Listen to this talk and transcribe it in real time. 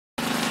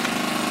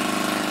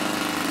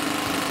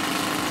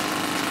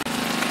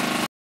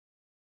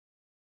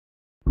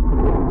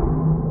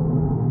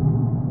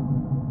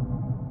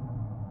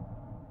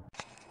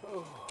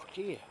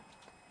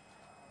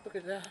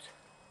at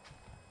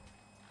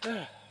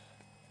that.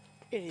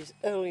 It is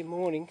early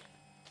morning,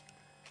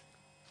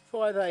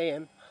 5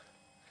 AM,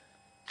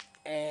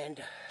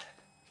 and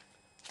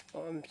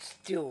I'm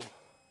still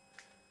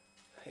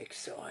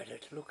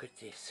excited. Look at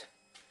this.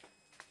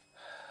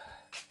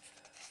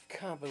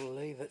 Can't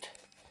believe it.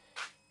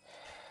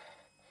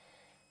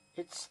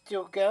 It's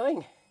still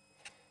going.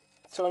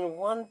 It's on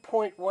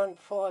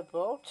 1.15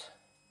 volts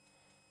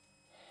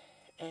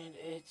and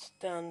it's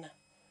done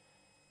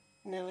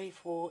nearly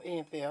 4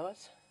 amp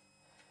hours,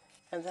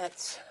 and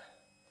that's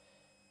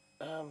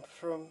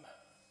from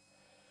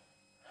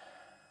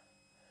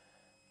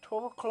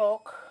 12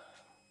 o'clock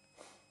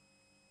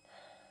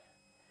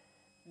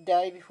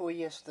day before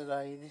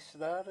yesterday this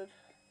started,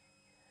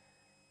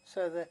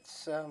 so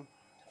that's 5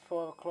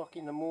 o'clock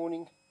in the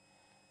morning,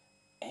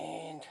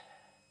 and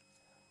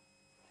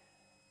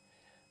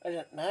I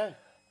don't know,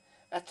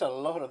 that's a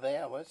lot of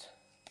hours.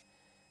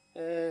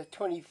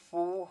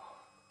 24,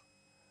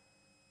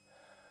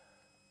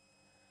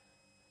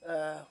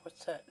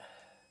 what's that,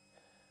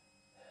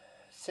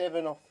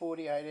 7 or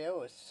 48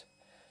 hours,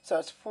 so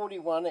it's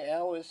 41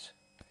 hours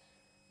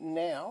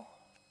now.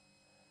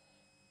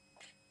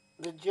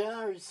 The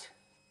jar is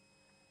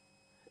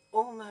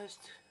almost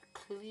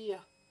clear.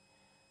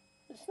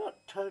 It's not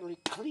totally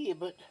clear,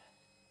 but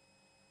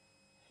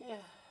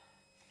yeah,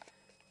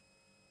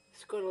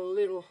 it's got a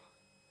little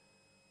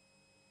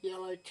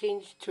yellow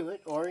tinge to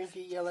it,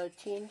 orangey yellow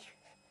tinge,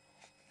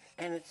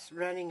 and it's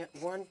running at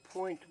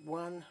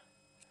 1.15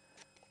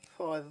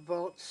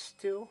 volts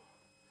still,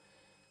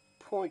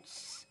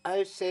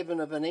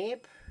 0.07 of an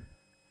amp.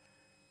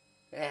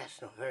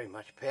 That's not very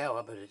much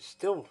power, but it's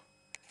still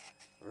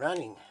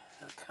running.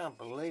 I can't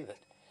believe it.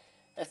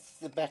 That's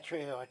the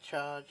battery I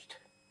charged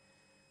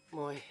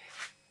my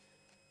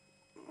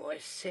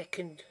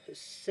second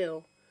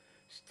cell.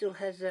 Still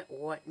has that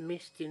white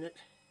mist in it,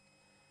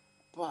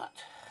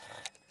 but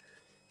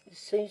it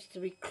seems to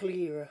be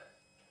clearer.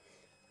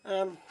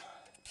 I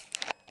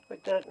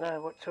don't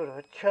know what sort of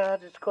a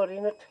charge it's got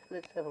in it.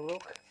 Let's have a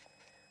look.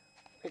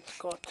 It's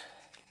got,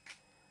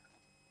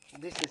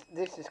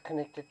 this is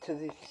connected to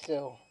this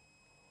cell.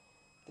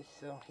 This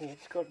cell here.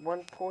 It's got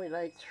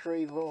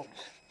 1.83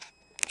 volts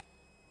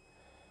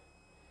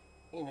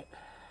in it.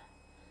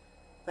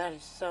 That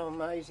is so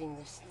amazing.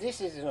 This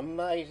is an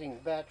amazing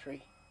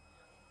battery.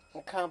 I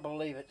can't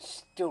believe it's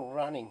still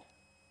running.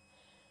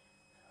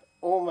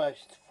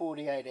 Almost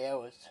 48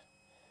 hours.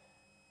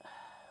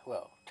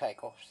 Well,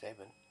 take off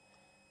 7.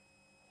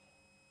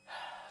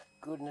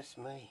 Goodness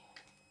me.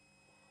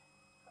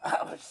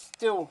 But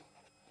still,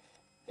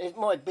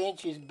 my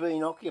bench has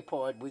been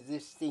occupied with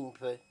this thing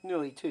for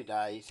nearly 2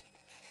 days,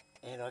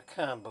 and I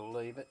can't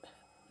believe it.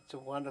 It's a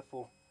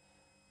wonderful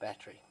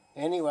battery.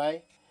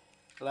 Anyway,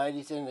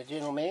 ladies and the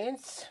gentlemen,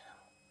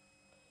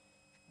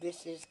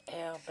 this is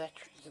our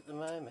batteries at the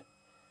moment.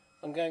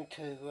 I'm going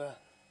to,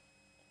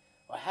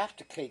 I have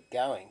to keep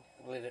going,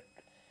 let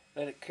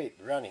it keep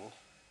running.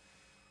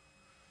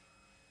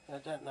 I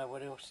don't know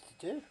what else to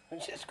do.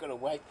 I've just got to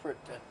wait for it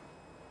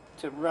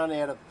to run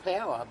out of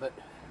power, but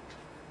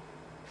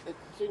it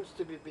seems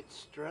to be a bit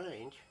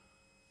strange,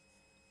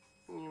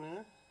 you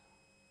know.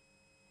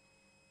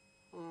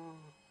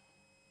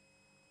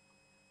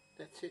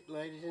 That's it,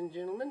 ladies and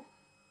gentlemen.